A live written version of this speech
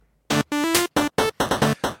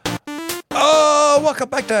welcome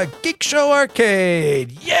back to Geekshow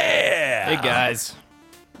Arcade. Yeah! Hey, guys.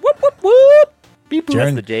 Whoop, whoop, whoop. Beep, boop. Jaren,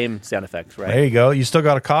 That's the James sound effect, right? There you go. You still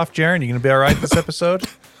got a cough, Jaren? You going to be all right this episode?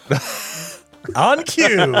 On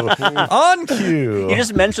cue. On cue. You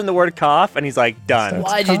just mentioned the word cough, and he's like, done.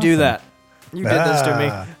 Why'd you do that? You did this to me.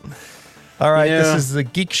 All right, Yeah. This is the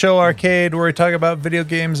Geek Show Arcade where we talk about video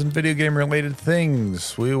games and video game related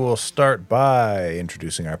things. We will start by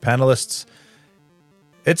introducing our panelists.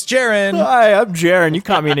 It's Jaren. Hi, I'm Jaren. You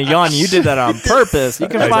caught me in a yawn. You did that on purpose. You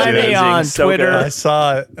can find me on So Twitter I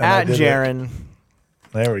saw it. and I at did it. Jaren.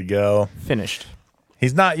 There we go. Finished.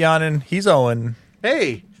 He's not yawning. He's Owen.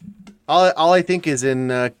 Hey, all I think is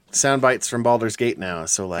in sound bites from Baldur's Gate now.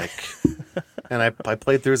 So like, and I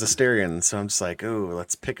played through as Asterion, so I'm just like, oh,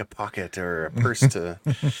 let's pick a pocket or a purse to.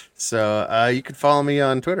 So you can follow me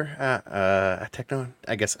on Twitter at Techno.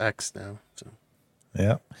 I guess X now. So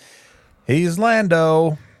Yeah. He's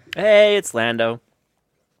Lando. Hey, it's Lando.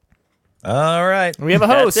 All right. We have a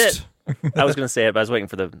That's host. it. I was going to say it, but I was waiting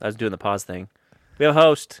for I was doing the pause thing. We have a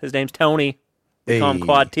host. His name's Tony. We call him Hey.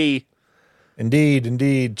 Quad T.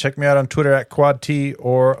 Indeed. Check me out on Twitter at QuadT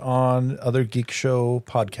or on other Geek Show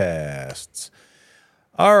podcasts.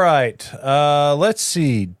 All right. Let's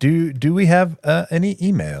see. Do we have any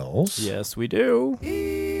emails? Yes, we do.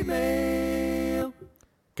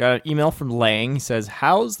 Got an email from Lang. He says,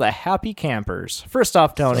 how's the happy campers? First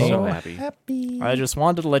off, Tony, So happy. I just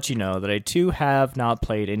wanted to let you know that I too have not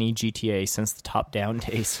played any GTA since the top-down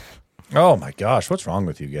days. Oh my gosh, what's wrong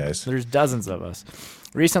with you guys? There's dozens of us.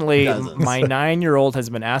 Recently, my 9-year-old has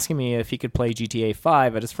been asking me if he could play GTA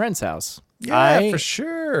 5 at his friend's house. Yeah, for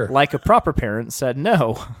sure. Like a proper parent, said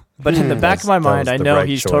no. But in the back of my mind, that I was the know right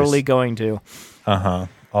he's choice. totally going to.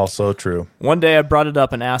 Also true. One day I brought it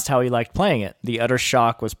up and asked how he liked playing it. The utter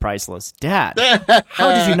shock was priceless. Dad,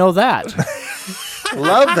 how did you know that?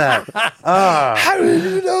 love that. How did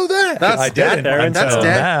you know that? That's I dad. didn't That's until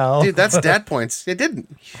dad. now. Dude, that's dad points. It didn't.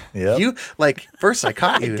 Yep. You like first I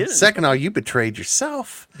caught you. Second, you betrayed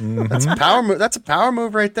yourself. That's a power move. That's a power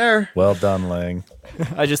move right there. Well done, Lang.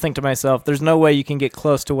 I just think to myself, there's no way you can get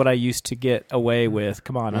close to what I used to get away with.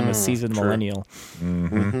 Come on, I'm a seasoned millennial.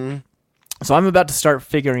 So I'm about to start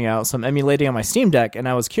figuring out some emulating on my Steam Deck, and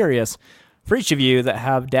I was curious, for each of you that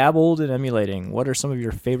have dabbled in emulating, what are some of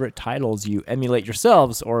your favorite titles you emulate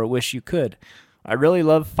yourselves or wish you could? I really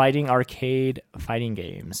love fighting arcade fighting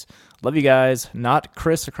games. Love you guys. Not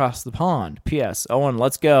Chris across the pond. P.S. Owen,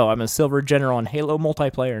 let's go. I'm a silver general in Halo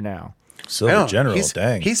multiplayer now. Silver I know, General,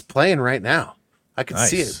 dang. He's playing right now. I could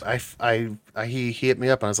see Nice. it. He hit me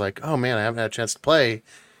up and I was like, oh man, I haven't had a chance to play.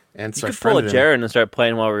 And so You I could pull a friended him. Jaren and start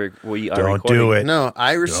playing while we are Don't recording. do it. No,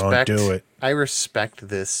 I respect. do it. I respect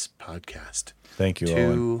this podcast Thank you,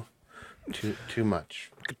 Owen. too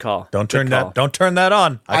much. Good call. Don't turn Good call. that. Don't turn that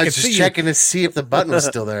on. I can was see just you. checking to see if the button was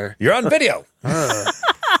still there. You're on video.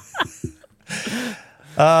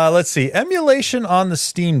 Let's see. Emulation on the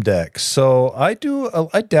Steam Deck. So I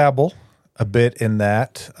dabble a bit in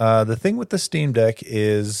that. The thing with the Steam Deck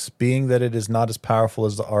is being that it is not as powerful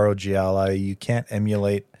as the ROG Ally, you can't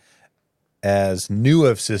emulate as new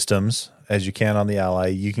of systems as you can on the Ally.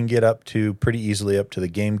 You can get pretty easily up to the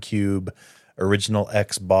GameCube, original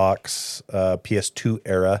Xbox, PS2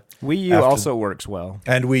 era. Wii U also works well.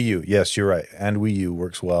 And Wii U, yes, you're right. And Wii U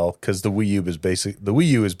works well because the Wii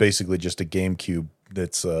U is basically just a GameCube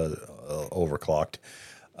that's overclocked.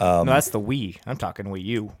 No, that's the Wii. I'm talking Wii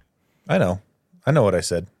U. I know what I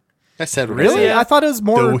said. I said Really? Yeah. I thought it was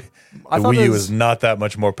more. The Wii U is not that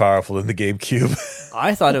much more powerful than the GameCube.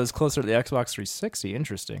 I thought it was closer to the Xbox 360.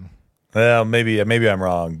 Interesting. Well, maybe I'm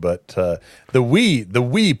wrong, but the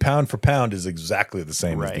Wii pound for pound is exactly the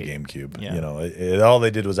same as the Right. GameCube. Yeah. You know, all they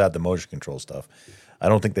did was add the motion control stuff. I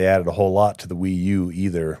don't think they added a whole lot to the Wii U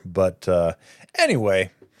either. But anyway.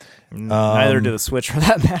 Neither did the Switch for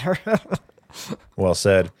that matter. Well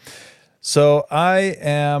said. So I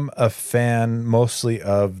am a fan mostly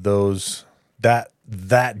of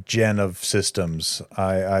that gen of systems.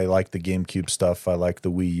 I like the GameCube stuff. I like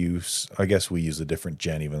the Wii U. I guess Wii U's a different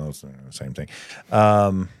gen, even though it's the same thing.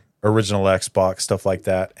 Original Xbox, stuff like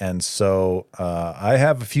that. And so I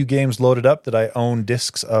have a few games loaded up that I own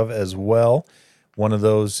discs of as well. One of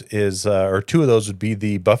those is, or two of those would be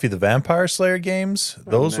the Buffy the Vampire Slayer games.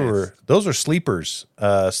 Those were sleepers,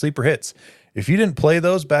 sleeper hits. If you didn't play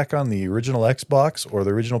those back on the original Xbox or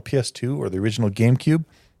the original PS2 or the original GameCube,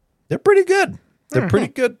 they're pretty good. They're pretty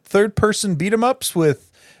good third-person beat-em-ups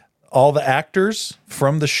with all the actors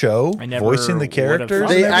from the show I never voicing the would have characters. thought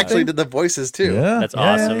They of actually did the voices too. Yeah, That's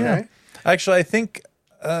awesome. yeah. Actually, I think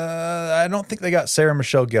I don't think they got Sarah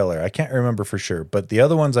Michelle Gellar. I can't remember for sure, but the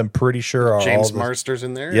other ones I'm pretty sure are James all Marsters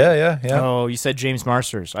in there. Yeah. Oh, you said James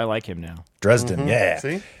Marsters. I like him now. Dresden, yeah.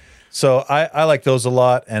 See? So I like those a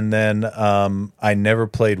lot, and then I never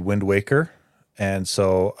played Wind Waker, and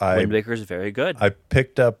so Wind Waker is very good. I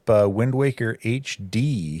picked up Wind Waker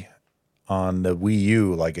HD on the Wii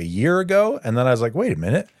U like a year ago, and then I was like, wait a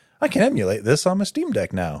minute, I can emulate this on my Steam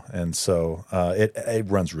Deck now, and so it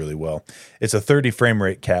runs really well. It's a 30 frame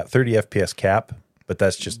rate cap, 30 FPS cap, but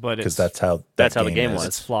that's just because that's how the game was.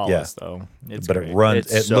 It's flawless though. It's but great. it runs.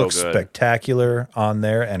 It's it so looks good. spectacular on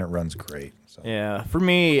there, and it runs great. So. Yeah, for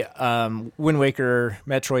me, Wind Waker,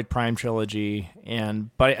 Metroid Prime trilogy,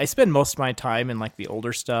 but I spend most of my time in like the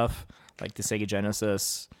older stuff, like the Sega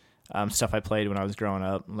Genesis, stuff I played when I was growing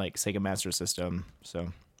up, like Sega Master System.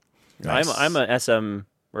 So, Nice. I'm a SM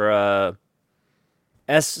or a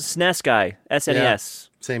SNES guy, SNES.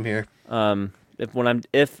 Same here. When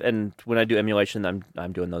I do emulation,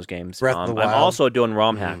 I'm doing those games. Breath of the Wild. I'm also doing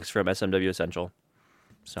ROM hacks from SMW Essential.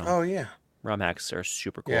 So Oh yeah. ROM hacks are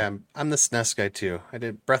super cool. Yeah, I'm the SNES guy too. I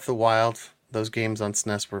did Breath of the Wild. Those games on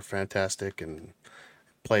SNES were fantastic, and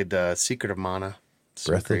played Secret of Mana.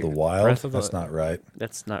 So Breath great. of the Wild. Breath of the- That's not right.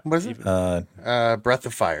 That's not. What is it? Breath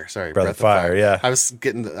of Fire. Sorry, Breath of Fire, yeah. I was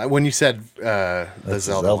getting when you said the That's a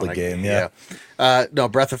Zelda, Zelda one, game, yeah. No,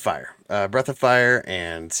 Breath of Fire. Breath of Fire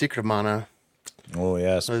and Secret of Mana. Oh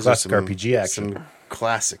yeah, some Those classic are some, RPG action. Some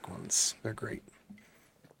classic ones. They're great.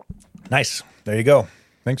 Nice. There you go.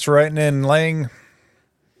 Thanks for writing in, Lang.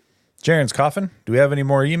 Jaren's coughing. Do we have any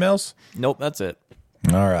more emails? nope, that's it.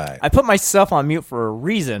 All right. I put myself on mute for a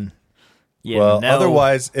reason. Well,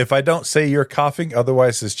 otherwise, if I don't say you're coughing,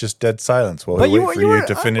 otherwise it's just dead silence while we wait for you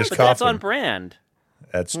to finish But coughing. that's on brand.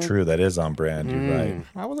 That's true. That is on brand. You're right.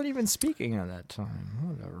 I wasn't even speaking at that time.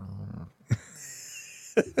 Whatever.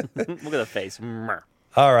 Look at the face. Mrr.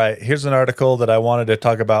 All right. Here's an article that I wanted to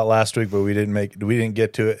talk about last week, but we didn't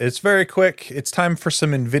get to it. It's very quick. It's time for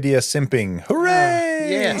some NVIDIA simping. Hooray!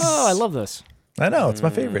 Yes. Oh, I love this. I know, it's my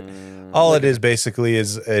favorite. All it is basically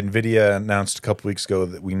is NVIDIA announced a couple weeks ago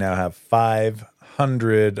that we now have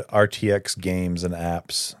 500 RTX games and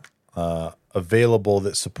apps available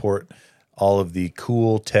that support all of the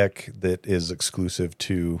cool tech that is exclusive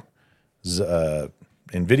to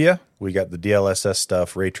NVIDIA. We got the DLSS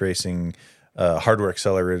stuff, ray tracing, hardware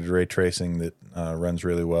accelerated ray tracing that runs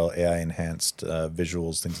really well, AI enhanced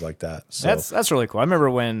visuals, things like that. So That's really cool. I remember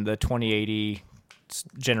when the 2080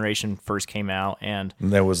 generation first came out, and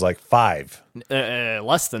there was like 5.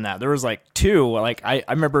 less than that. There was like 2. Like I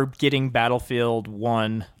remember getting Battlefield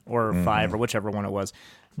 1 or 5 or whichever one it was,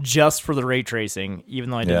 just for the ray tracing, even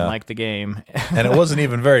though I didn't like the game. And it wasn't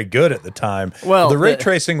even very good at the time. Well, the ray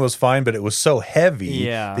tracing was fine, but it was so heavy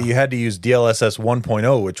that you had to use DLSS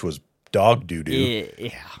 1.0, which was dog doo-doo.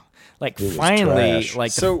 Yeah. Like was finally, trash.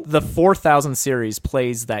 like So- the 4000 series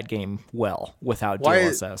plays that game well without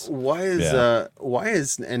DLSS. Why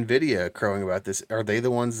is NVIDIA crowing about this? Are they the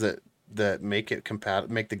ones that make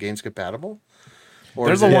the games compatible? Or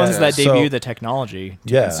They're is the it, ones that so- debut the technology.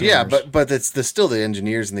 to Yeah. consumers. Yeah, but it's still the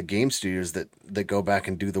engineers and the game studios that go back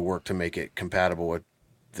and do the work to make it compatible with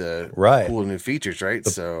the Right. cool new features, right?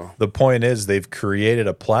 So The point is they've created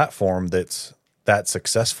a platform that's that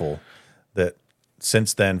successful that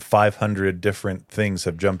since then 500 different things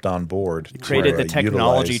have jumped on board. created the to,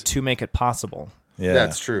 technology utilize. to make it possible. Yeah.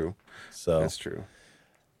 that's true. So That's true.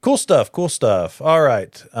 Cool stuff. All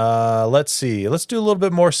right. Let's see. Let's do a little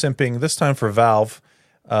bit more simping, this time for Valve,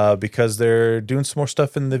 because they're doing some more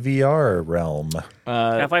stuff in the VR realm.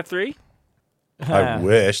 Half-Life 3? I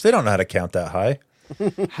wish. They don't know how to count that high.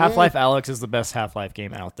 Half-Life Alyx is the best Half-Life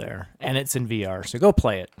game out there, and it's in VR, so go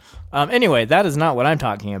play it. Anyway, that is not what I'm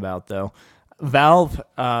talking about, though. Valve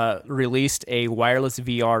released a wireless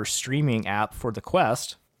VR streaming app for the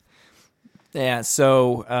Quest. Yeah,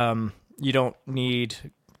 so you don't need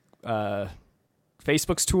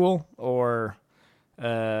Facebook's tool or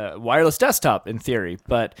wireless desktop in theory,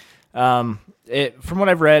 but from what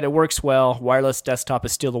I've read, it works well. Wireless desktop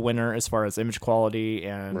is still the winner as far as image quality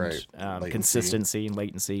and Latency. consistency and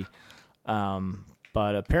latency.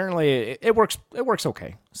 But apparently it works. It works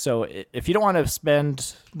okay. So if you don't want to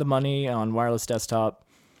spend the money on wireless desktop,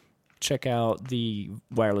 check out the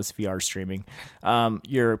wireless VR streaming.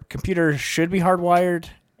 Your computer should be hardwired,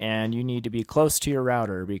 and you need to be close to your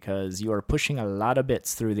router because you are pushing a lot of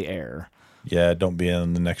bits through the air. Yeah, don't be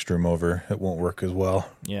in the next room over. It won't work as well.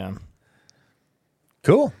 Yeah.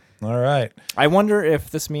 Cool. All right. I wonder if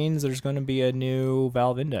this means there's going to be a new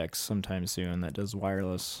Valve Index sometime soon that does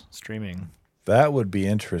wireless streaming. That would be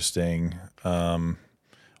interesting.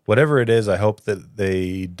 whatever it is, I hope that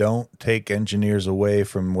they don't take engineers away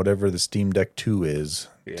from whatever the Steam Deck 2 is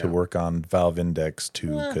to work on Valve Index 2,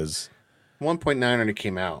 because 1.9 already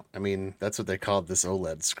came out. I mean, that's what they called this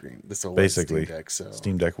OLED screen, this OLED basically Steam Deck. So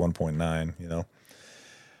Steam Deck 1.9, you know.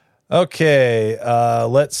 Okay,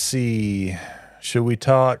 let's see. Should we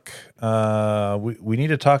talk? We need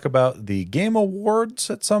to talk about the Game Awards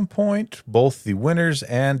at some point, both the winners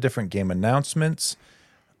and different game announcements.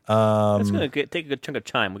 That's going to take a good chunk of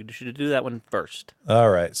time. We should do that one first. All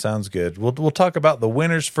right, sounds good. We'll talk about the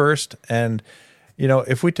winners first, and you know,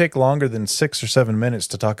 if we take longer than 6 or 7 minutes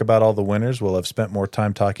to talk about all the winners, we'll have spent more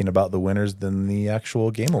time talking about the winners than the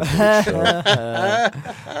actual Game Awards.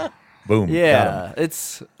 So. Boom. Yeah,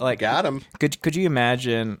 it's like got him. Could you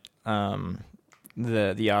imagine the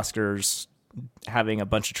Oscars having a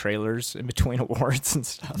bunch of trailers in between awards and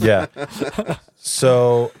stuff? Yeah.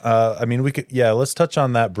 So, I mean, let's touch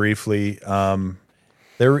on that briefly.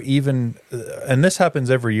 There were even, and this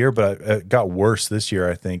happens every year, but it got worse this year,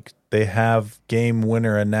 I think. They have game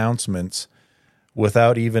winner announcements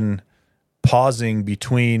without even pausing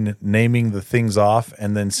between naming the things off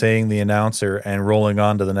and then saying the announcer and rolling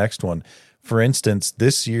on to the next one. For instance,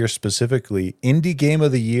 this year specifically, Indie Game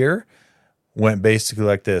of the Year went basically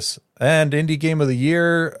like this. And Indie Game of the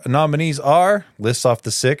Year nominees are, lists off the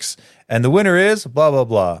 6, and the winner is blah blah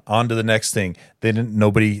blah. On to the next thing. They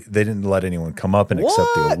didn't let anyone come up and accept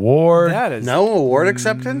the award. That is No award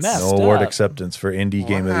acceptance? messed No award up. acceptance for Indie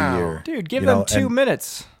Game of the Year. Dude, give You them know, 2 and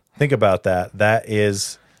minutes. Think about that. That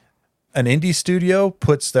is an indie studio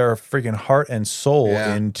puts their freaking heart and soul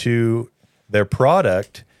into their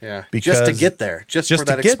product. Yeah, because just to get there, just for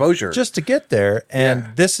that exposure. Just to get there.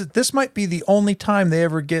 And this might be the only time they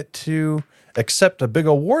ever get to accept a big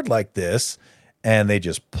award like this, and they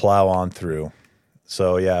just plow on through.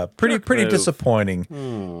 So yeah, pretty disappointing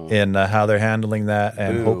in how they're handling that,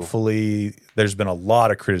 and hopefully there's been a lot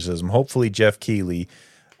of criticism. Hopefully Jeff Keighley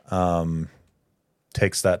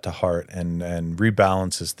takes that to heart and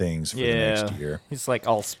rebalances things for the next year. He's like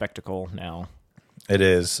all spectacle now. It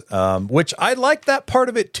is, which I like that part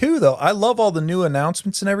of it too, though. I love all the new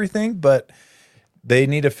announcements and everything, but they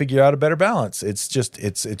need to figure out a better balance. It's just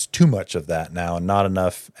it's too much of that now, and not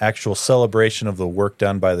enough actual celebration of the work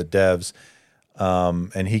done by the devs.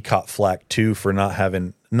 And he caught flack too for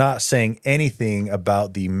not saying anything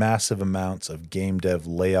about the massive amounts of game dev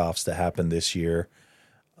layoffs that happened this year.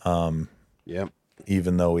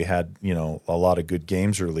 Even though we had, you know, a lot of good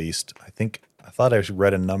games released. I thought I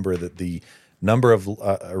read a number that the number of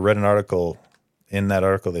I read an article. In that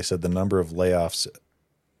article, they said the number of layoffs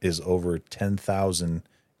is over 10,000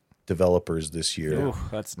 developers this year. Ooh,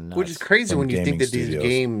 that's nuts. Which is crazy when you think that studios. these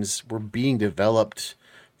games were being developed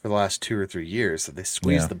for the last 2 or 3 years. So they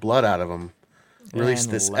squeezed the blood out of them, released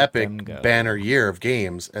And this let them epic go. banner year of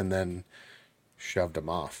games, and then shoved them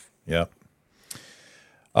off. Yep.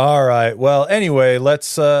 All right. Well, anyway,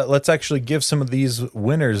 let's actually give some of these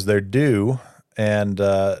winners their due. And Is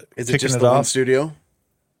it kicking just the one off, studio?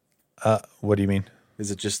 what do you mean? Is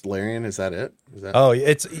it just Larian? Is that it? Is that Oh,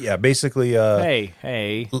 it's basically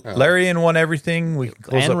Hey. Larian won everything. We can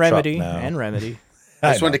close And up Remedy. shop now. And Remedy.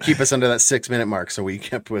 I just wanted to keep us under that 6-minute mark, so we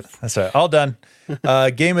kept with. That's right. All done.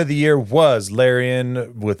 Game of the year was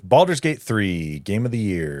Larian with Baldur's Gate 3. Game of the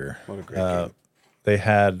year. What a great game. They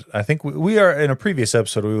had, I think we are in a previous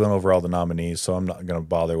episode, we went over all the nominees, so I'm not going to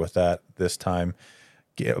bother with that this time.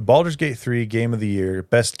 Baldur's Gate 3, Game of the Year.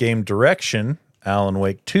 Best Game Direction, Alan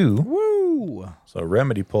Wake 2. Woo! So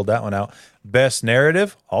Remedy pulled that one out. Best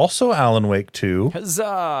Narrative, also Alan Wake 2.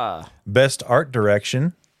 Huzzah! Best Art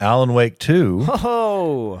Direction, Alan Wake 2.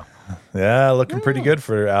 Oh! Yeah, looking pretty good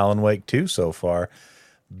for Alan Wake 2 so far.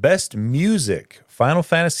 Best Music, Final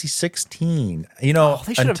Fantasy 16. You know,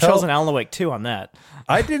 They should have chosen Alan Wake 2 on that.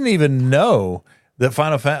 I didn't even know that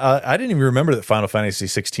I didn't even remember that Final Fantasy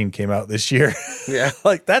 16 came out this year. Yeah.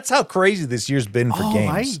 Like, that's how crazy this year's been for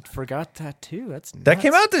games. I forgot that too. That's nuts. That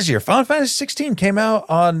came out this year. Final Fantasy 16 came out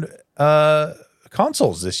on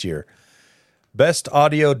consoles this year. Best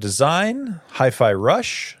Audio Design, Hi-Fi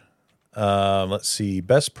Rush. Let's see.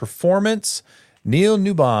 Best Performance, Neil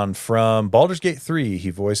Newbon from Baldur's Gate 3.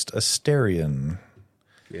 He voiced Asterion.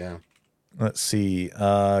 Yeah. Let's see.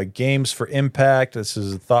 Games for Impact. This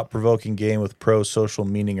is a thought-provoking game with pro-social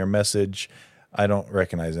meaning or message. I don't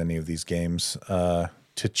recognize any of these games.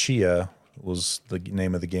 Tchia was the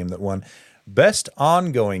name of the game that won. Best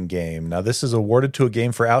Ongoing Game. Now, this is awarded to a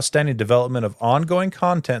game for outstanding development of ongoing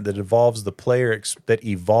content that evolves the player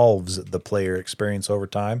experience over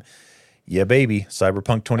time. Yeah, baby.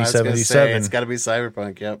 Cyberpunk I was gonna say, 2077. it's got to be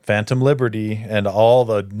Cyberpunk. Yep. Phantom Liberty, and all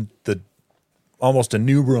the almost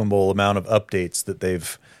innumerable amount of updates that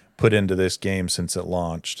they've put into this game since it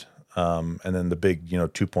launched. And then the big,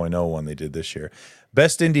 2.0 one they did this year.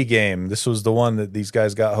 Best indie game. This was the one that these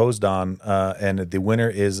guys got hosed on. And the winner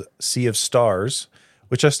is Sea of Stars,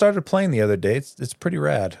 which I started playing the other day. It's pretty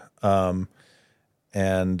rad. And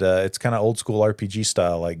it's kind of old school RPG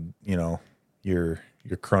style, like, your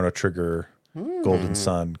Chrono Trigger, Golden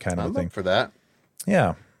Sun kind of I'm thing. up for that.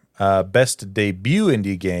 Yeah. Best debut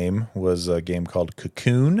indie game was a game called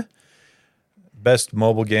Cocoon. Best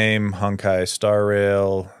mobile game, Honkai Star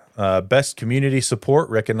Rail. Best community support,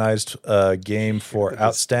 recognized game for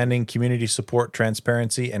outstanding community support,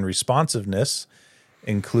 transparency, and responsiveness,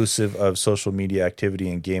 inclusive of social media activity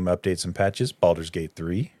and game updates and patches, Baldur's Gate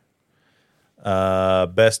 3.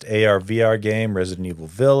 Best AR VR game, Resident Evil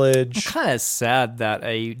Village. I'm kind of sad that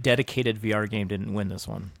a dedicated VR game didn't win this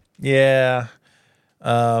one. Yeah.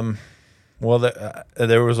 Well,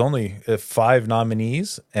 there was only 5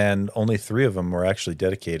 nominees, and only 3 of them were actually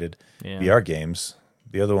dedicated VR games.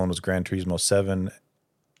 The other one was Gran Turismo 7,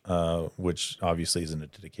 which obviously isn't a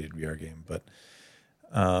dedicated VR game. But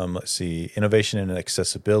let's see. Innovation and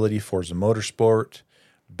accessibility, Forza Motorsport.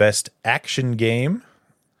 Best action game,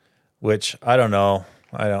 which I don't know.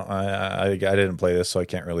 I didn't play this, so I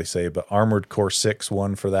can't really say. But Armored Core 6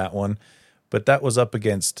 won for that one. But that was up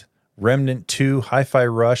against Remnant 2, Hi-Fi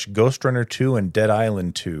Rush, Ghost Runner 2, and Dead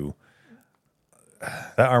Island 2.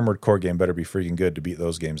 That Armored Core game better be freaking good to beat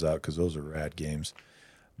those games out, because those are rad games.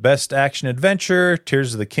 Best Action Adventure,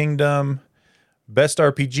 Tears of the Kingdom. Best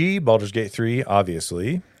RPG, Baldur's Gate 3,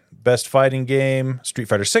 obviously. Best Fighting Game, Street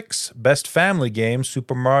Fighter 6. Best Family Game,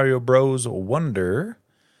 Super Mario Bros. Wonder.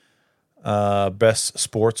 Best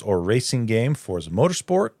Sports or Racing Game, Forza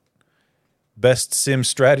Motorsport. Best Sim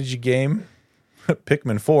Strategy Game,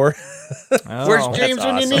 Pikmin 4. Oh, Where's James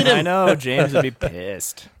when you need him? I know, James would be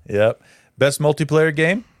pissed. Yep. Best Multiplayer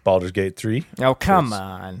Game, Baldur's Gate 3. Oh, come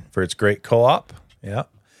on. For its great co-op. Yeah.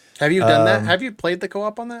 Have you done that? Have you played the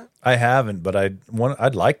co-op on that? I haven't, but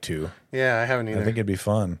I'd like to. Yeah, I haven't either. I think it'd be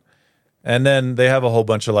fun. And then they have a whole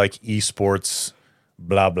bunch of like esports,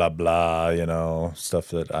 blah, blah, blah, stuff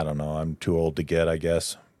that I don't know. I'm too old to get, I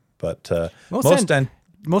guess. But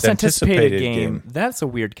Most anticipated game. That's a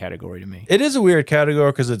weird category to me. It is a weird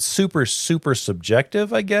category because it's super, super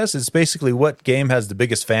subjective, I guess. It's basically what game has the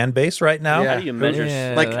biggest fan base right now. Yeah. How do you measure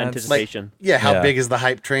anticipation? How big is the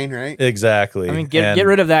hype train, right? Exactly. I mean, get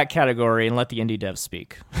rid of that category and let the indie devs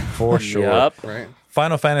speak. For sure. Yep. Right.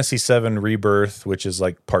 Final Fantasy VII Rebirth, which is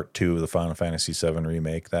like part 2 of the Final Fantasy VII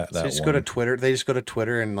remake. That Just go to Twitter. They just go to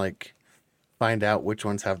Twitter and like find out which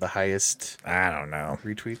ones have the highest. I don't know.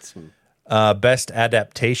 Retweets. Best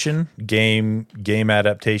adaptation, game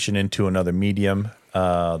adaptation into another medium.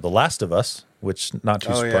 The Last of Us, which not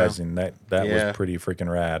too surprising. Yeah. That was pretty freaking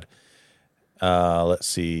rad. Let's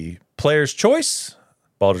see. Player's Choice,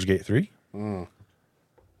 Baldur's Gate 3.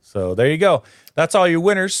 So there you go. That's all your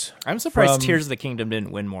winners. I'm surprised Tears of the Kingdom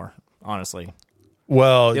didn't win more, honestly.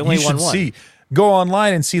 Well, They only you won should one. see. Go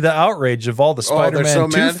online and see the outrage of all the Spider-Man so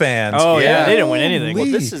 2 mad. fans. Oh, yeah. They didn't win anything. Well,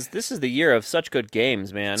 Holy. this is the year of such good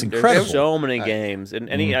games, man. It's incredible. There's so many games, and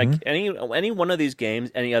any one of these games,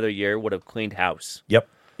 any other year would have cleaned house. Yep.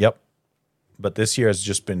 But this year has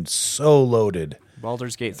just been so loaded.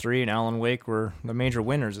 Baldur's Gate 3 and Alan Wake were the major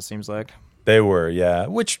winners, it seems like. They were, yeah,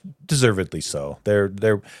 which deservedly so.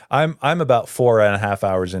 I'm about 4.5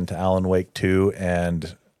 hours into Alan Wake 2,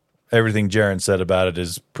 and everything Jaron said about it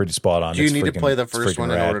is pretty spot on. Do you It's need to freaking- play the it's first freaking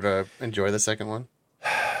one in rad. order to enjoy the second one?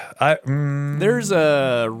 There's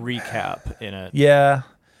a recap in it. Yeah,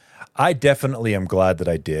 I definitely am glad that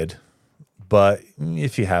I did, but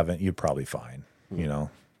if you haven't, you're probably fine,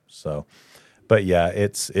 So, but yeah,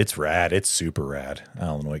 it's rad. It's super rad.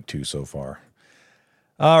 Alan Wake 2 so far.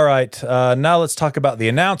 All right, now let's talk about the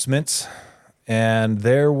announcements. And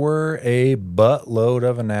there were a buttload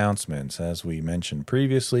of announcements, as we mentioned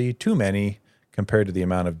previously. Too many compared to the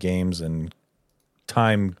amount of games and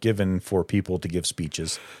time given for people to give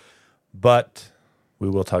speeches. But we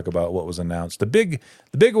will talk about what was announced. The big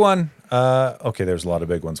one. Okay, there's a lot of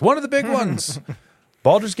big ones. One of the big ones,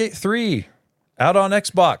 Baldur's Gate 3, out on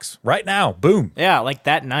Xbox right now. Boom. Yeah, like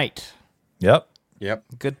that night. Yep.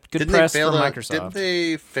 Good Didn't press they for fail Microsoft. Didn't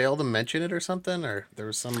they fail to mention it or something? Or there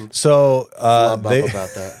was some So flub up about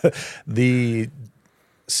that. the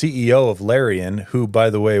CEO of Larian, who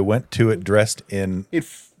by the way went to it dressed in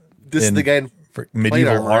This is the guy in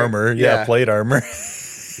medieval armor, right? armor, Yeah. plate armor.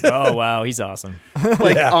 Oh, wow, he's awesome.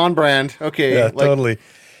 on brand. Okay, Yeah, totally.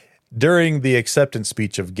 During the acceptance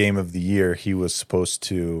speech of Game of the Year, he was supposed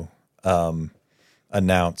to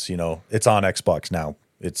announce, it's on Xbox now.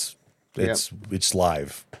 It's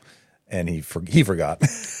live. and he forgot.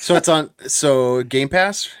 So it's on. So Game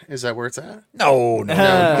Pass, is that where it's at? No, you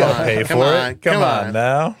gotta pay come for on, it. Come on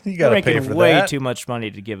now, you They're gotta making pay for way that. too much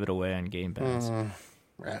money to give it away on Game Pass.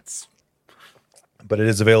 Rats. But it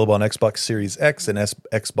is available on Xbox Series X and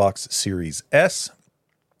Xbox Series S.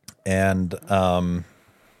 And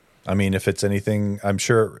I mean, if it's anything, I'm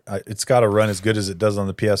sure it's got to run as good as it does on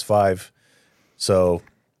the PS5. So,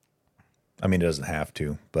 I mean, it doesn't have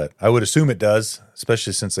to, but I would assume it does,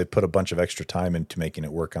 especially since they put a bunch of extra time into making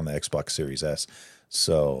it work on the Xbox Series S.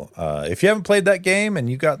 So, if you haven't played that game and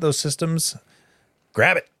you got those systems,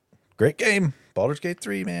 grab it. Great game. Baldur's Gate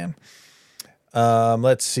 3, man.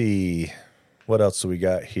 Let's see. What else do we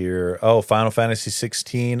got here? Oh, Final Fantasy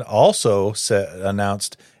 16 also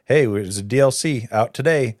announced, hey, there's a DLC out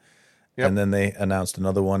today. Yep. And then they announced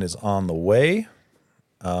another one is on the way.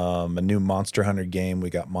 A new Monster Hunter game. We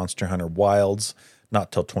got Monster Hunter Wilds.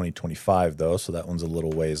 Not till 2025, though, so that one's a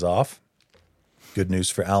little ways off. Good news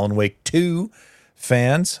for Alan Wake 2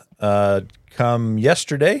 fans. Come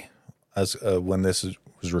yesterday, as when this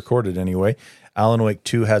was recorded anyway, Alan Wake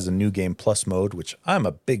 2 has a New Game Plus mode, which I'm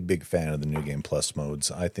a big fan of the New Game Plus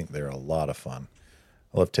modes. I think they're a lot of fun.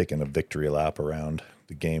 I love taking a victory lap around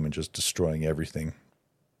the game and just destroying everything.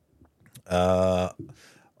 Also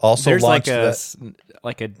there's launched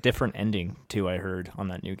like a different ending too. I heard on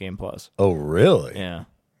that New Game Plus. Oh, really? Yeah.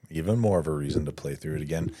 Even more of a reason to play through it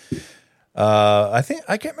again. I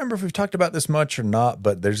can't remember if we've talked about this much or not,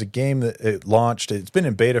 but there's a game that it launched. It's been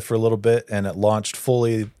in beta for a little bit, and it launched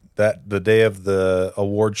fully the day of the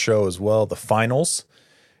award show as well, the finals.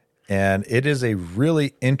 And it is a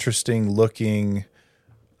really interesting looking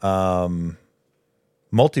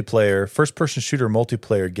multiplayer, first-person shooter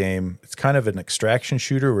multiplayer game. It's kind of an extraction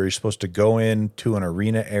shooter where you're supposed to go into an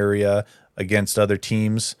arena area against other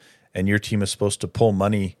teams, and your team is supposed to pull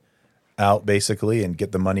money out, basically, and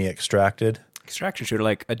get the money extracted. Extraction shooter,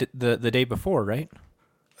 like the day before, right?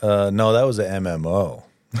 No, that was an MMO.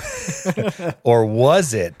 Or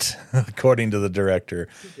was it, according to the director?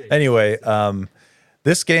 Anyway,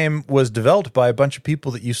 this game was developed by a bunch of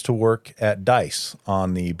people that used to work at DICE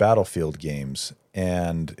on the Battlefield games.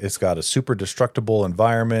 And it's got a super destructible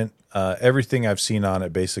environment. Everything I've seen on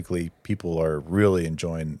it, basically, people are really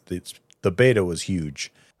enjoying. The beta was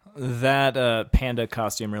huge. That panda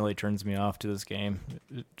costume really turns me off to this game.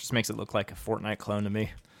 It just makes it look like a Fortnite clone to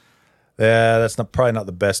me. Yeah, that's probably not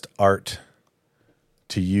the best art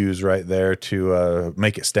to use right there to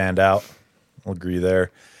make it stand out. I'll agree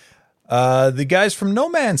there. The guys from No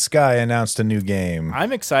Man's Sky announced a new game.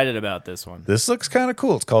 I'm excited about this one. This looks kind of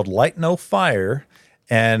cool. It's called Light No Fire,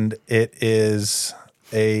 and it is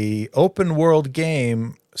a open world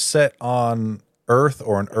game set on Earth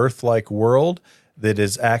or an Earth-like world that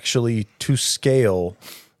is actually to scale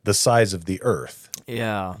the size of the Earth.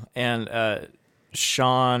 Yeah, and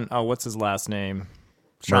Sean, what's his last name?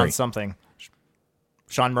 Sean Murray. something.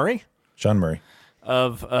 Sean Murray? Sean Murray.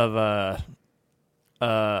 Boy,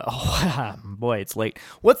 it's late.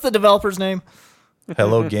 What's the developer's name?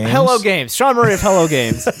 Hello Games. Hello Games. Sean Murray of Hello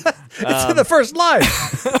Games. It's in the first line.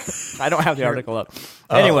 I don't have the article up.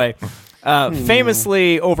 Anyway,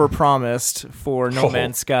 famously overpromised for No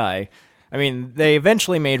Man's Sky. I mean, they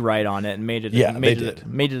eventually made right on it and made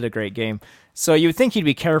it a great game. So you would think he'd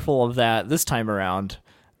be careful of that this time around,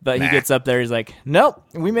 but he gets up there, he's like, "Nope,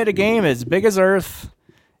 we made a game as big as Earth,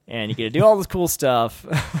 and you get to do all this cool stuff."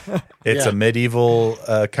 It's a medieval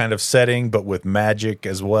kind of setting, but with magic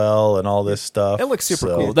as well and all this stuff. It looks super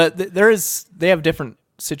cool. They have a different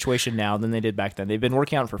situation now than they did back then. They've been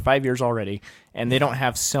working on it for 5 years already, and they don't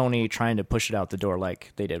have Sony trying to push it out the door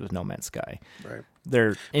like they did with No Man's Sky. Right.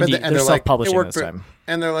 They're self-publishing this time.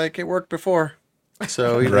 And they're like, it worked before.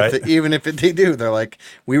 So even if they do, they're like,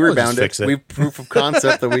 we rebound it. We have proof of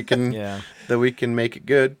concept that we can that we can make it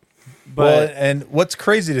good. But and what's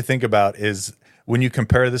crazy to think about is when you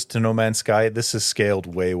compare this to No Man's Sky, this is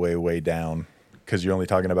scaled way, way, way down because you're only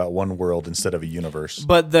talking about one world instead of a universe.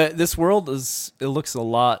 But this world looks a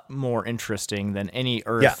lot more interesting than any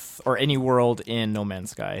Earth or any world in No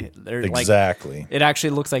Man's Sky. Exactly. It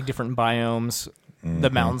actually looks like different biomes. Mm-hmm.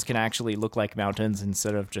 The mountains can actually look like mountains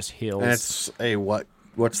instead of just hills. And it's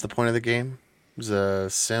what's the point of the game? It's a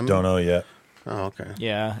sim? Don't know yet. Oh, okay.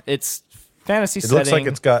 Yeah, it's fantasy It setting. looks like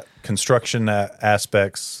it's got construction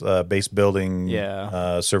aspects, base building,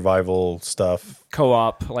 survival stuff.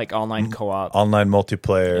 Co-op, like online co-op. Online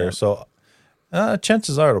multiplayer. Yeah. So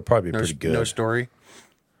chances are it'll probably be pretty good. No story?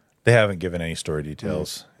 They haven't given any story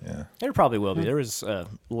details. Yeah, There probably will be. There was a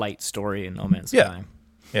light story in No Man's Sky.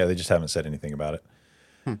 Yeah, they just haven't said anything about it.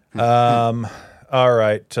 All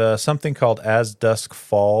right. Something called As Dusk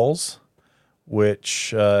Falls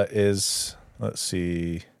which is, let's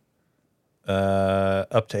see,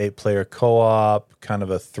 up to 8-player co-op, kind of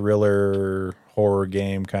a thriller horror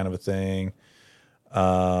game kind of a thing.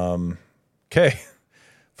 Okay.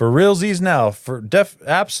 For realsies now, for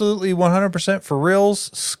absolutely 100% for reals,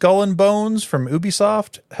 Skull and Bones from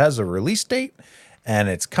Ubisoft has a release date, and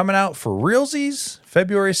it's coming out for realsies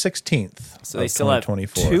February 16th. So they still have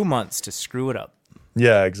 2 months to screw it up.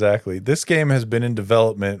 Yeah, exactly. This game has been in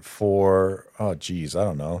development for, I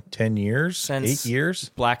don't know, 10 years? Since 8 years?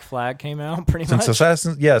 Black Flag came out, pretty Since much.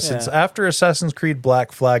 Since after Assassin's Creed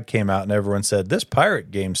Black Flag came out and everyone said, this pirate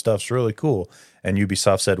game stuff's really cool. And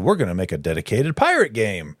Ubisoft said, we're going to make a dedicated pirate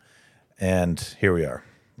game. And here we are.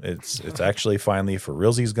 It's actually finally for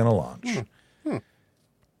realsies going to launch.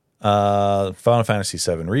 Final Fantasy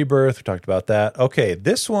VII Rebirth, we talked about that. Okay,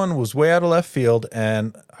 this one was way out of left field,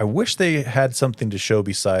 and I wish they had something to show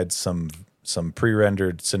besides some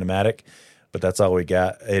pre-rendered cinematic, but that's all we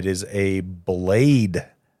got. It is a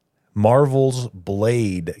Marvel's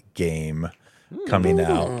Blade game coming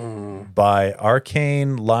out by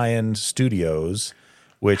Arcane Lion Studios,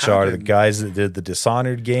 which are the guys that did the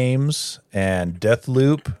Dishonored games and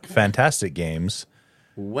Deathloop, fantastic games.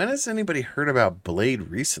 When has anybody heard about Blade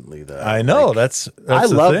recently, though? I know, that's I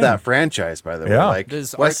the love thing. that franchise, by the way. Yeah. Like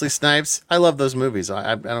Wesley Snipes, I love those movies.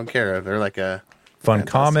 I don't care. They're like a Fun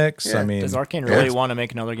comics. Yeah. I mean, Does Arcane really want to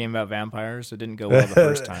make another game about vampires? It didn't go well the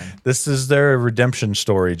first time. this is their redemption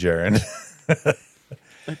story, Jaron.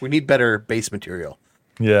 we need better base material.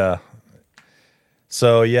 Yeah.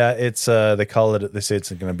 So yeah, it's they say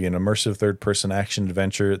it's going to be an immersive third-person action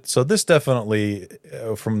adventure. So this definitely,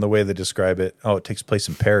 from the way they describe it, it takes place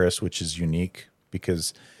in Paris, which is unique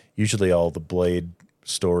because usually all the Blade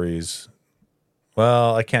stories.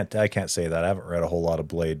 Well, I can't say that. I haven't read a whole lot of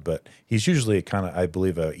Blade, but he's usually kind of, I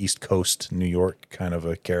believe, a East Coast New York kind of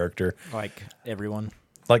a character, Like everyone.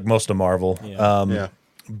 like most of Marvel. Yeah. Yeah.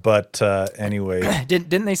 But anyway,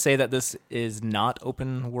 Didn't they say that this is not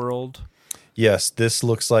open world? yes, this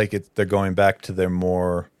looks like they're going back to their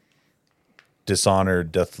more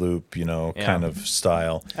Dishonored, Deathloop, kind of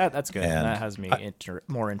style. That's good. And that has me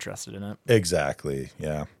more interested in it. Exactly,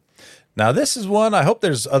 yeah. Now, this is one, I hope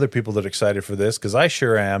there's other people that are excited for this, because I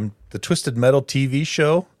sure am. The Twisted Metal TV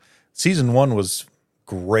show, season 1 was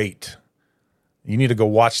great. You need to go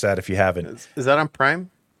watch that if you haven't. Is that on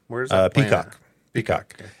Prime? Where's that? playing Peacock. at?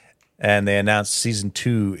 Peacock. Okay. And they announced season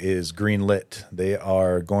 2 is greenlit. They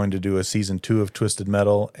are going to do a season 2 of Twisted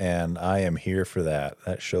Metal, and I am here for that.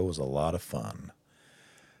 That show was a lot of fun.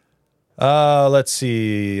 Let's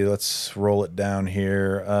see. Let's roll it down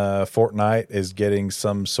here. Fortnite is getting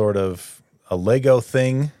some sort of a Lego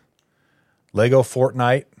thing. Lego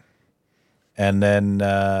Fortnite. And then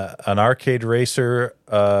an arcade racer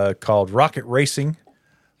called Rocket Racing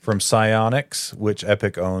from Psyonix, which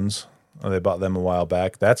Epic owns. They bought them a while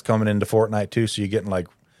back. That's coming into Fortnite too, so you're getting like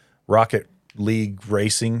Rocket League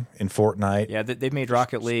racing in Fortnite. Yeah, they've made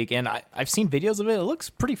Rocket League, and I've seen videos of it. It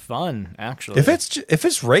looks pretty fun, actually. If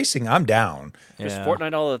it's racing, I'm down. There's Yeah.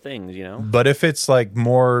 Fortnite, all the things, But if it's like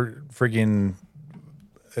more friggin'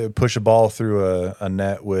 push a ball through a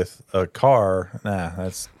net with a car,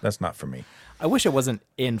 that's not for me. I wish it wasn't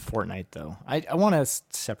in Fortnite, though. I want a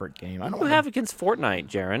separate game. I What don't do you wanna- have against Fortnite,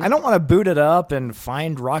 Jaron? I don't want to boot it up and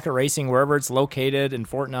find Rocket Racing wherever it's located in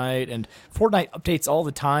Fortnite. And Fortnite updates all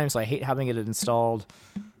the time, so I hate having it installed.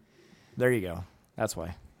 There you go. That's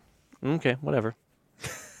why. Okay, whatever.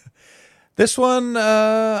 This one,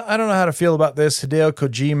 I don't know how to feel about this. Hideo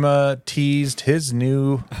Kojima teased his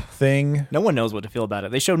new thing. No one knows what to feel about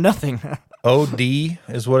it. They show nothing. OD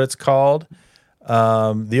is what it's called.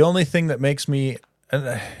 The only thing that makes me,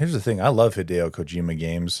 and here's the thing, I love Hideo Kojima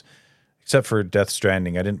games, except for Death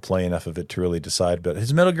Stranding. I didn't play enough of it to really decide, but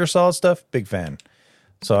his Metal Gear Solid stuff, big fan.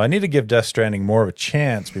 So I need to give Death Stranding more of a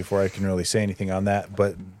chance before I can really say anything on that,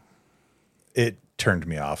 but it turned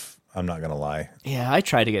me off. I'm not going to lie. Yeah, I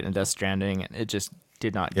tried to get into Death Stranding, and it just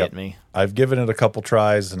did not get me. I've given it a couple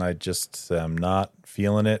tries, and I just am not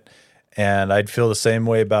feeling it. And I'd feel the same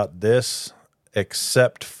way about this,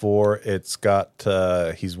 except for it's got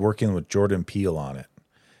he's working with Jordan Peele on it,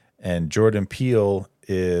 and Jordan Peele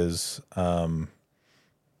is a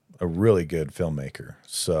really good filmmaker.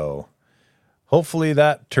 So hopefully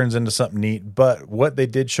that turns into something neat. But what they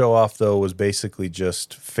did show off, though, was basically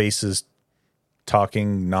just faces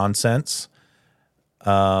talking nonsense.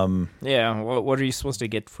 Yeah, what are you supposed to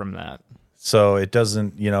get from that? So it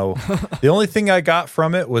doesn't, the only thing I got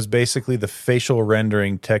from it was basically the facial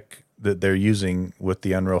rendering tech that they're using with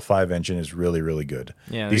the Unreal 5 engine is really, really good.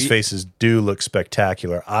 Yeah, These faces do look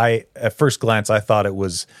spectacular. At first glance, I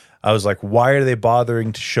was like, why are they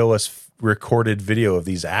bothering to show us recorded video of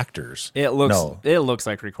these actors. It looks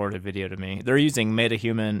like recorded video to me. They're using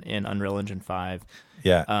MetaHuman in Unreal Engine 5.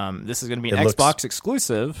 Yeah. This is going to be an Xbox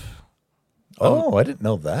exclusive. Oh, I didn't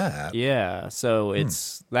know that. Yeah, so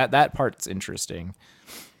it's that part's interesting.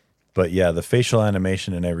 But yeah, the facial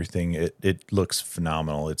animation and everything, it looks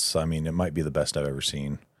phenomenal. It might be the best I've ever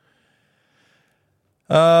seen.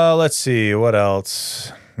 Let's see, what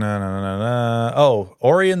else? No. Oh,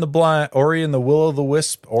 Ori and the Will of the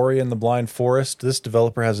Wisp, Ori and the Blind Forest. This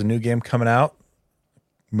developer has a new game coming out.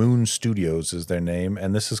 Moon Studios is their name,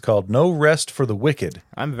 and this is called No Rest for the Wicked.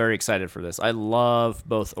 I'm very excited for this. I love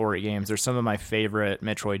both Ori games. They're some of my favorite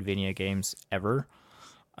Metroidvania games ever.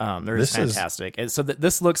 They're just fantastic. And so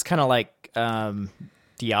this looks kind of like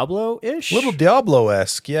Diablo-ish. Little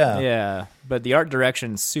Diablo-esque, yeah. Yeah, but the art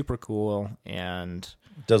direction's super cool, and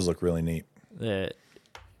it does look really neat.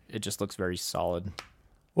 It just looks very solid.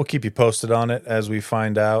 We'll keep you posted on it as we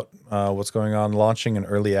find out what's going on. Launching in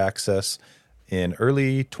early access in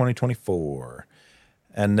early 2024.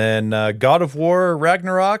 And then God of War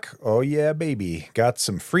Ragnarok. Oh, yeah, baby. Got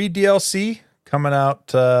some free DLC coming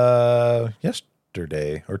out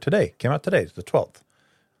yesterday or today. Came out today, the 12th.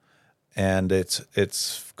 And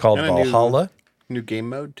it's called Valhalla. New game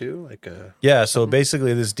mode, too? Yeah, so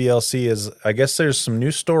basically this DLC is, I guess there's some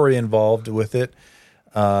new story involved with it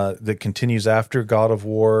that continues after God of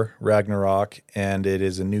War Ragnarok. And it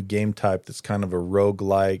is a new game type that's kind of a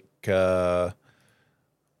roguelike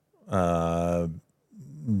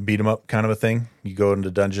beat 'em up kind of a thing. You go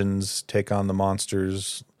into dungeons, take on the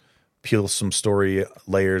monsters, peel some story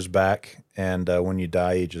layers back, and when you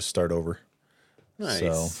die, you just start over. Nice.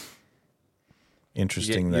 So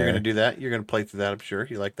interesting. You're going to do that. You're going to play through that. I'm sure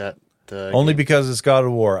you like that. Only game? because it's God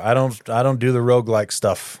of War. I don't do the roguelike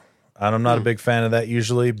stuff. I'm not a big fan of that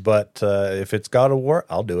usually, but if it's God of War,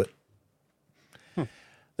 I'll do it.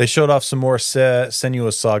 They showed off some more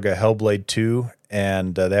Senua's Saga Hellblade 2,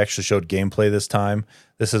 and they actually showed gameplay this time.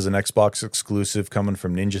 This is an Xbox exclusive coming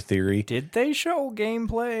from Ninja Theory. Did they show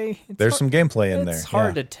gameplay? There's some gameplay in there. It's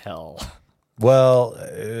hard to tell. Well,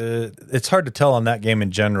 it's hard to tell on that game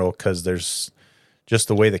in general because there's just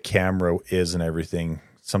the way the camera is and everything.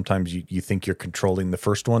 Sometimes you think you're controlling the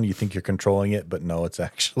first one, you think you're controlling it, but no, it's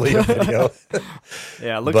actually a video.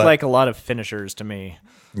 Yeah, it looks like a lot of finishers to me.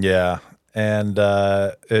 Yeah, and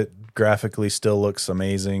it graphically still looks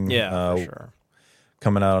amazing. Yeah, for sure.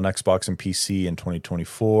 Coming out on Xbox and PC in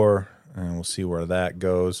 2024, and we'll see where that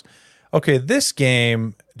goes. Okay, this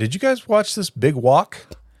game, did you guys watch this Big Walk?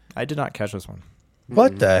 I did not catch this one.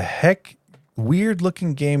 What the heck? Weird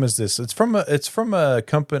looking game is this? It's from a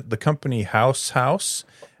company, the company House,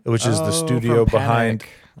 which is the studio behind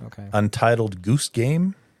Untitled Goose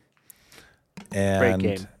Game. And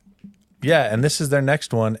great game. Yeah, and this is their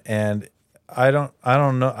next one, and I don't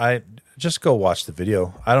know. I just go watch the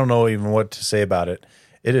video. I don't know even what to say about it.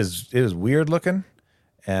 It is weird looking,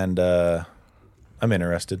 and I'm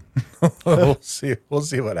interested. We'll see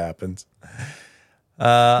what happens.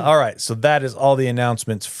 All right, so that is all the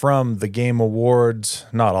announcements from the Game Awards.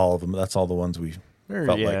 Not all of them. That's all the ones we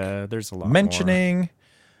felt like there's a lot mentioning.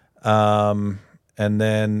 And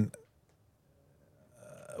then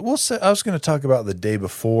we'll say I was going to talk about the day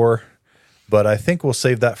before, but I think we'll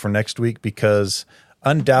save that for next week because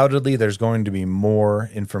undoubtedly there's going to be more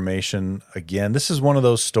information. Again, this is one of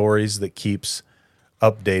those stories that keeps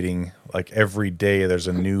updating. Like every day there's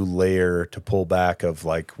a new layer to pull back of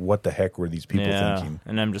like, what the heck were these people thinking?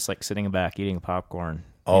 And I'm just like sitting back eating popcorn.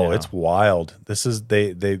 Oh, it's wild. This is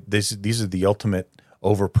these are the ultimate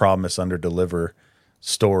overpromise, underdeliver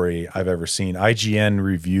story I've ever seen. IGN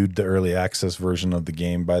reviewed the early access version of the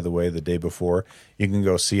game, by the way, the day before. You can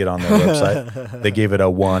go see it on their website. They gave it a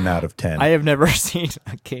 1 out of 10. I have never seen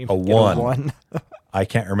a game a get 1. a 1. I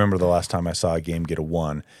can't remember the last time I saw a game get a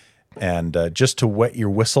 1. And just to wet your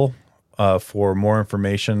whistle for more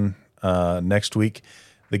information next week,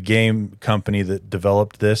 the game company that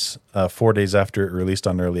developed this, 4 days after it released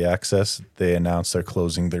on early access, they announced they're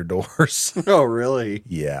closing their doors. Oh, really?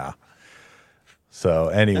 Yeah. So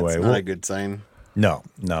anyway, that's not a good sign. No,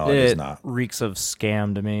 it is not. Reeks of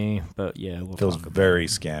scam to me, but yeah, we'll Feels talk about very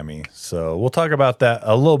scammy. So we'll talk about that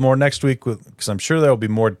a little more next week because I'm sure there will be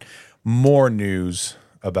more news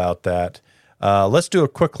about that. Let's do a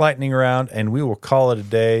quick lightning round, and we will call it a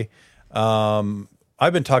day.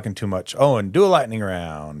 I've been talking too much. Owen, do a lightning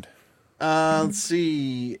round. Let's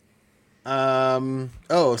see.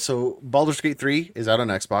 So Baldur's Gate 3 is out on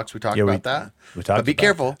Xbox. We talked about that. We talked but be about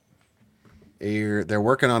careful. They're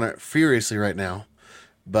working on it furiously right now,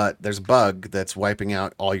 but there's a bug that's wiping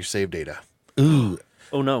out all your save data. Ooh.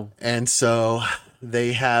 Oh, no. And so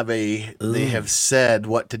they have said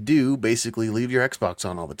what to do. Basically, leave your Xbox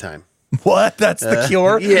on all the time. What? That's the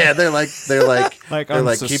cure? Yeah, they're like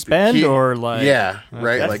suspend or like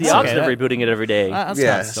right. That's Like the opposite of rebooting it every day. That's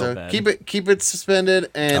yeah, not so so bad. keep it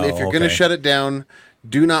suspended, and if you're going to okay. shut it down,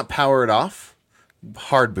 do not power it off.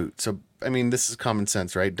 Hard boot. So I mean, this is common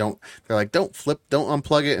sense, right? Don't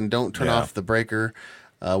unplug it, and don't turn off the breaker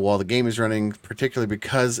while the game is running. Particularly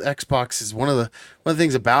because Xbox is one of the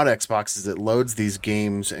things about Xbox is it loads these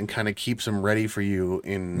games and kind of keeps them ready for you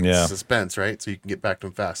in suspense, right? So you can get back to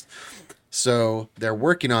them fast. So they're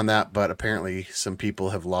working on that, but apparently some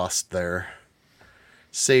people have lost their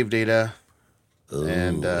save data,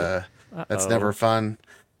 and that's never fun.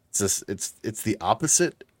 It's the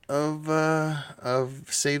opposite of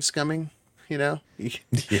save scumming, you know?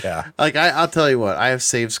 Yeah. Like I'll tell you what, I have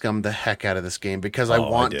save scummed the heck out of this game because I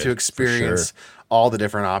want to experience all the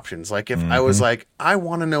different options. Like if I was like, I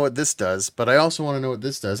want to know what this does, but I also want to know what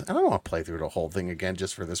this does, and I don't want to play through the whole thing again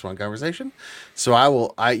just for this one conversation.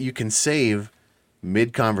 So you can save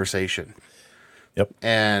mid conversation. Yep.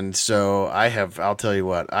 And so I'll tell you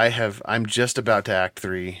what, I'm just about to Act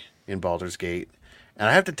 3 in Baldur's Gate, and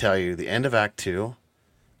I have to tell you, the end of Act 2,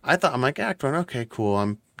 I'm like, Act 1, okay, cool,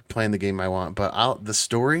 I'm playing the game I want, but the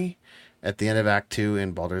story at the end of Act 2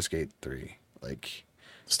 in Baldur's Gate 3, like,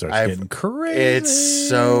 Starts getting crazy. it's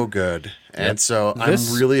so good. And so I'm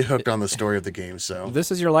really hooked on the story of the game. So This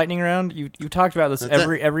is your lightning round. You talked about this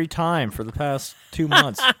every time for the past 2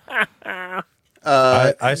 months.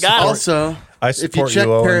 I support, also, I support you,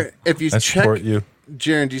 Owen. if you I check, support you.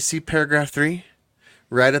 Jaron, do you see paragraph 3?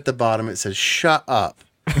 Right at the bottom, it says, shut up.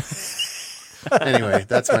 Anyway,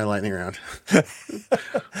 that's my lightning round.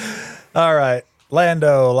 All right.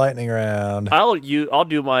 Lando, lightning round. I'll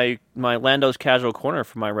do my Lando's casual corner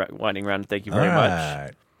for my lightning round. Thank you very much.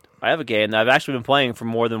 Right. I have a game that I've actually been playing for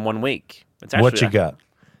more than 1 week. It's actually, What you got?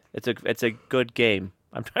 It's a good game.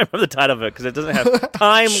 I'm trying to remember the title of it because it doesn't have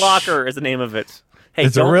Time Locker is the name of it. Hey,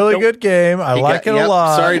 It's a really good game. I like it a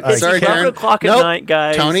lot. Sorry, I- sorry, 12 Jaron. o'clock at night,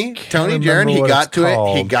 guys. Tony, remember Jaron, he what got it's to it. He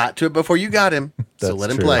called. got to it before you got him. So That's let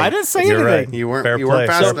him true. play. I didn't say You're anything. right. You weren't. Fair You weren't play,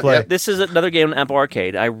 fast fair enough. play. Yep. This is another game on Apple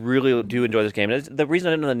Arcade. I really do enjoy this game. The reason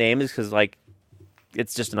I didn't know the name is because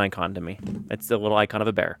it's just an icon to me. It's the little icon of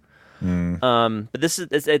a bear. But this is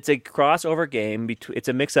it's a crossover game. It's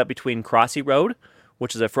a mix up between Crossy Road,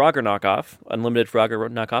 which is a Frogger knockoff, Unlimited Frogger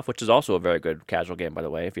knockoff, which is also a very good casual game, by the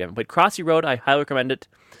way. If you haven't played Crossy Road, I highly recommend it.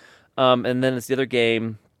 And then it's the other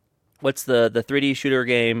game. What's the 3D shooter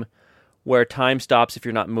game where time stops if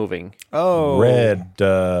you're not moving? Oh, Red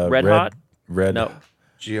Hot? Red. No.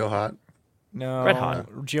 GeoHot. no, Red Hot.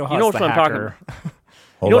 GeoHot's You know the what I'm talking hacker.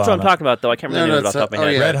 You know what I'm talking about, though. I can't remember No, it off the top of my oh,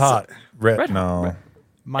 head. yeah. Red Hot. Red- No.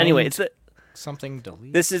 Mind Anyway, it's something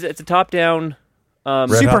delete. it's a top-down. Red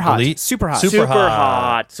Super Hot hot. Delete. Super hot. Super Super hot.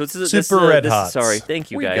 hot. So Super Red Hots. Sorry,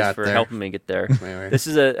 thank you We guys got for there. helping me get there. Anyway, This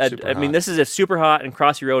is Super Hot. this is a Super Hot and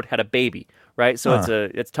Crossy Road had a baby, right? So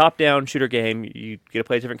it's top down shooter game. You get to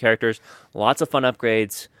play different characters, lots of fun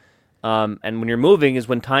upgrades, and when you're moving is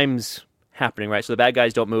when time's happening, right? So the bad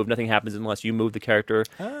guys don't move, nothing happens unless you move the character,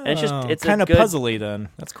 and it's kind a of good, puzzly. Then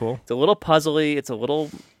that's cool. It's a little puzzly.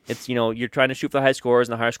 It's you're trying to shoot for the high scores,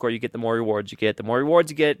 and the higher score you get, the more rewards you get. The more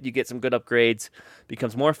rewards you get some good upgrades.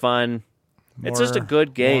 Becomes more fun. It's just a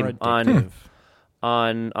good game on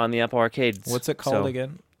the Apple Arcades. What's it called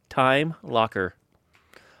again? Time Locker.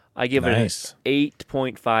 I give Nice. it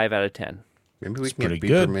an 8.5 out of 10. maybe we can pretty get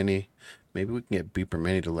good. Beeper Mini. Maybe we can get Beeper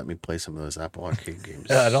Mini to let me play some of those Apple Arcade games.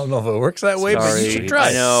 I don't know if it works that way, but you Sorry, should try.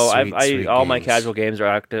 I know. Sweet all my games. casual games are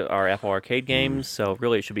Apple Arcade games, so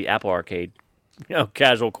really it should be Apple Arcade.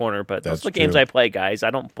 Casual corner, but those That's are the games true. I play, guys. I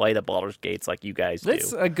don't play the Baldur's Gates like you guys do.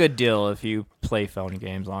 It's a good deal if you play phone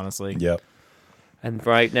games. Honestly, Yep. And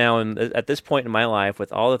right now, and at this point in my life,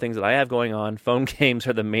 with all the things that I have going on, phone games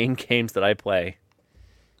are the main games that I play.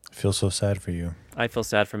 I feel so sad for you. I feel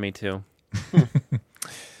sad for me too.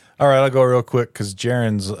 All right, I'll go real quick because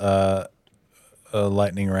Jaren's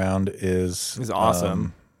lightning round is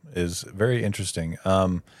awesome. Is very interesting.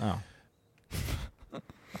 Oh.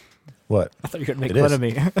 What? I thought you were gonna make It fun is. of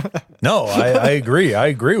me. No, I agree. I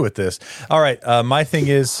agree with this. All right, my thing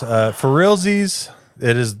is for realsies.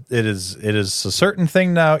 It is a certain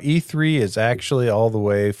thing now. E3 is actually all the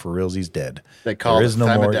way for realsies dead. They call There it is no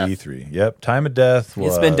time of more death. E3. Yep, time of death.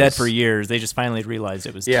 It's been dead for years. They just finally realized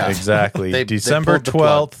it was Yeah. dead. Exactly. They December pulled the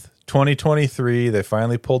plug. 12th, 2023. They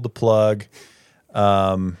finally pulled the plug.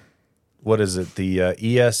 What is it? The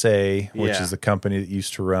ESA, which Yeah. is the company that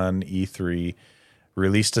used to run E3,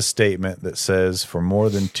 released a statement that says for more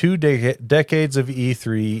than 2 decades of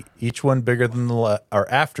E3, each one bigger than or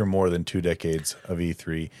after more than 2 decades of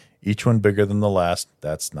E3, Each one bigger than the last.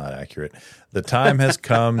 That's not accurate. The time has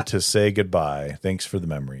come to say goodbye. Thanks for the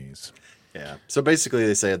memories. Yeah. So basically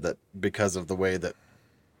they say that because of the way that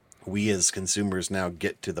we as consumers now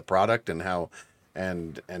get to the product and how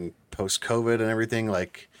and post COVID and everything,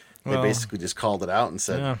 like they basically just called it out and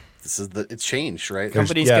said this is it's changed, right?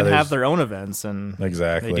 Companies can have their own events and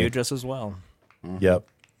exactly they do just as well. Yep.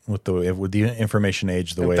 With the information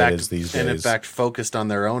age the way it is these days. And in fact focused on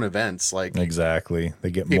their own events, like exactly.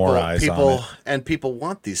 They get more eyes on it. And people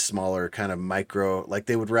want these smaller kind of micro, like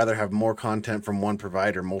they would rather have more content from one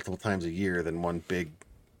provider multiple times a year than one big,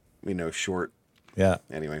 short. Yeah.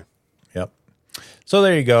 Anyway. Yep. So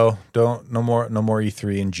there you go. No more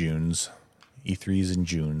E3 in Junes. E3s in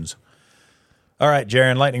Junes. All right,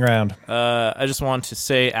 Jaron, lightning round. I just want to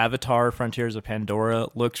say Avatar Frontiers of Pandora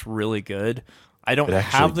looks really good. I don't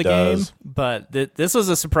have the game, but this was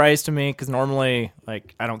a surprise to me because normally,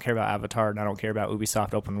 like, I don't care about Avatar and I don't care about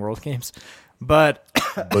Ubisoft open world games. But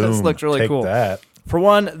this looks really cool. That. For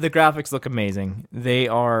one, the graphics look amazing. They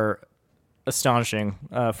are astonishing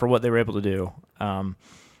for what they were able to do.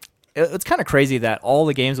 It's kind of crazy that all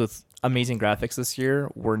the games with amazing graphics this year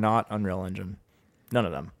were not Unreal Engine. None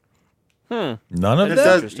of them. None of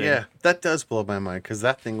them? Yeah, that does blow my mind because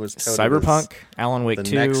that thing was totally Cyberpunk, Alan Wake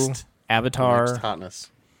 2, Avatar. Next hotness.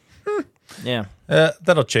 Yeah.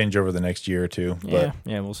 That'll change over the next year or two. But.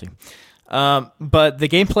 Yeah, we'll see. But the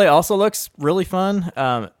gameplay also looks really fun.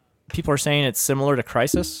 People are saying it's similar to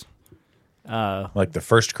Crysis. Like the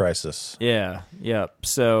first Crysis. Yeah.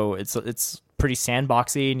 So it's pretty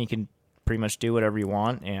sandboxy, and you can pretty much do whatever you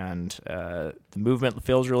want, and the movement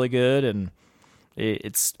feels really good, and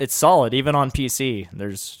it's solid even on PC.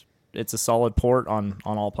 It's a solid port on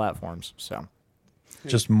all platforms. So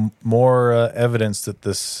just more evidence that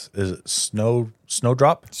this is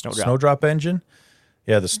Snowdrop engine.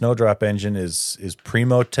 Yeah, the Snowdrop engine is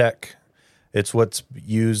primo tech. It's what's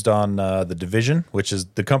used on the Division, which is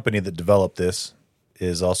the company that developed this.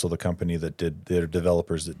 Is also the company that they're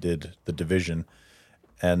developers that did the Division,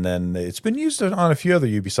 and then it's been used on a few other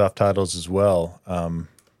Ubisoft titles as well.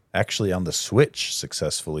 Actually, on the Switch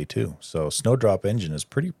successfully too. So Snowdrop engine is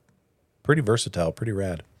pretty versatile, pretty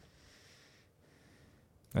rad.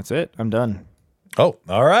 That's it. I'm done. Oh,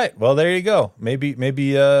 all right. Well, there you go. Maybe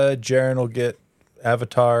Jaron will get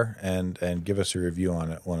Avatar and give us a review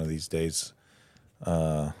on it one of these days.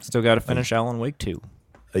 Still got to finish Alan Wake 2.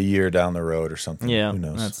 A year down the road or something. Yeah, who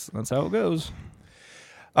knows? That's how it goes.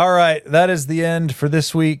 All right, that is the end for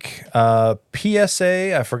this week.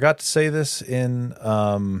 PSA, I forgot to say this in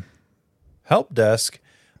Help Desk,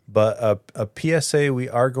 but a PSA, we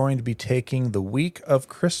are going to be taking the week of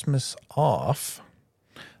Christmas off.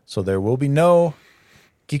 So there will be no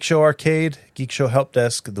Geek Show Arcade, Geek Show Help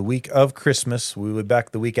Desk the week of Christmas. We will be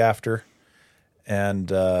back the week after. And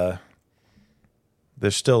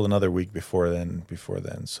there's still another week before then.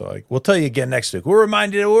 So we'll tell you again next week. We'll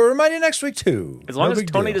remind you next week too. As long as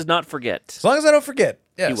Tony does not forget. As long as I don't forget.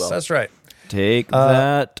 Yes, that's right. Take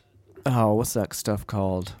that. Oh, what's that stuff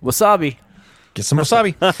called? Wasabi. Get some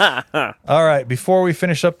wasabi. All right. Before we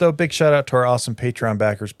finish up, though, big shout out to our awesome Patreon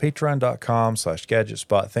backers.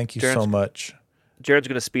 Patreon.com/GadgetSpot. Thank you so much. Jared's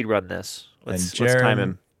going to speedrun this. Let's Jaron, time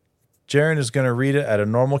him. Jaron is going to read it at a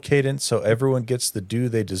normal cadence so everyone gets the due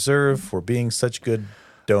they deserve for being such good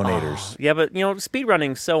donators. Yeah, but,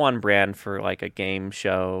 speedrunning's so on brand for, like, a game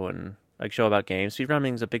show and, like, show about games.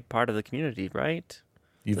 Speedrunning's a big part of the community, right?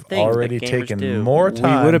 You've already taken more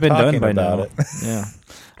time. We would have been done by about now. It. Yeah.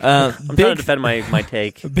 I'm trying to defend my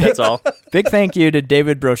take. That's all. Big thank you to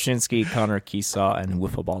David Broshinsky, Connor Keesaw, and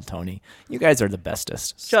Wiffle Ball Tony. You guys are the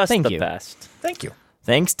bestest. Just the best. Thank you.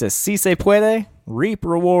 Thanks to Si Se Puede, Reap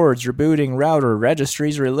Rewards, rebooting router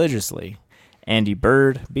registries religiously. Andy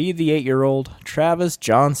Bird, Be the 8-year-old, Travis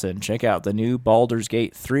Johnson. Check out the new Baldur's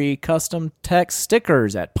Gate 3 custom text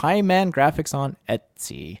stickers at Pieman Graphics on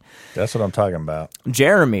Etsy. That's what I'm talking about.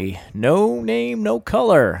 Jeremy, No Name, No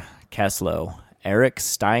Color. Keslow, Eric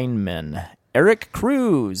Steinman, Eric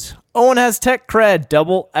Cruz. Owen has tech cred,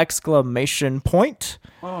 double exclamation point.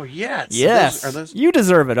 Oh, yes. Yes. Are those... You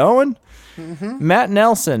deserve it, Owen. Mm-hmm. Matt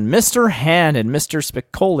Nelson, Mr. Hand, and Mr.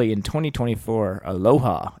 Spicoli in 2024.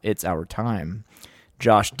 Aloha, it's our time.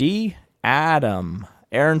 Josh D, Adam,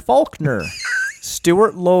 Aaron Faulkner,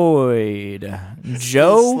 Stuart Lloyd,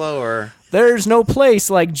 Joe. Slower. There's no place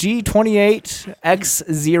like G28,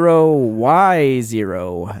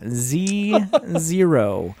 X0Y0,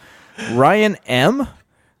 Z0, Ryan M,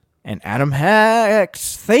 and Adam Hecht.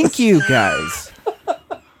 Thank you, guys.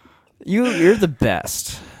 You're the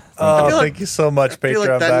best. Thank you so much, feel like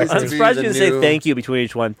Patreon that needs to I'm backers. be surprised the you didn't say new- thank you between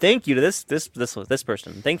each one. Thank you to this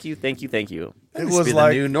person. Thank you. That It needs to was be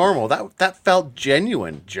like the new normal. That felt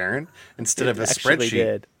genuine, Jaren, instead of a Actually spreadsheet.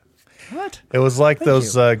 did. What? it was like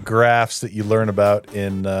those graphs that you learn about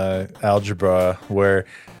in algebra, where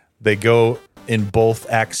they go in both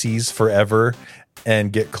axes forever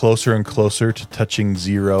and get closer and closer to touching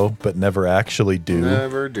zero, but never actually do.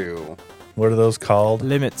 Never do. What are those called?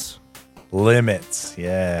 Limits. Limits.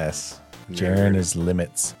 Yes. Jaren Nerd. is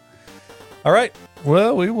limits. All right.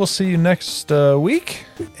 Well, we will see you next week.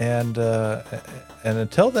 And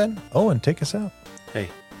until then, Owen, take us out. Hey,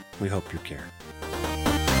 we hope you care.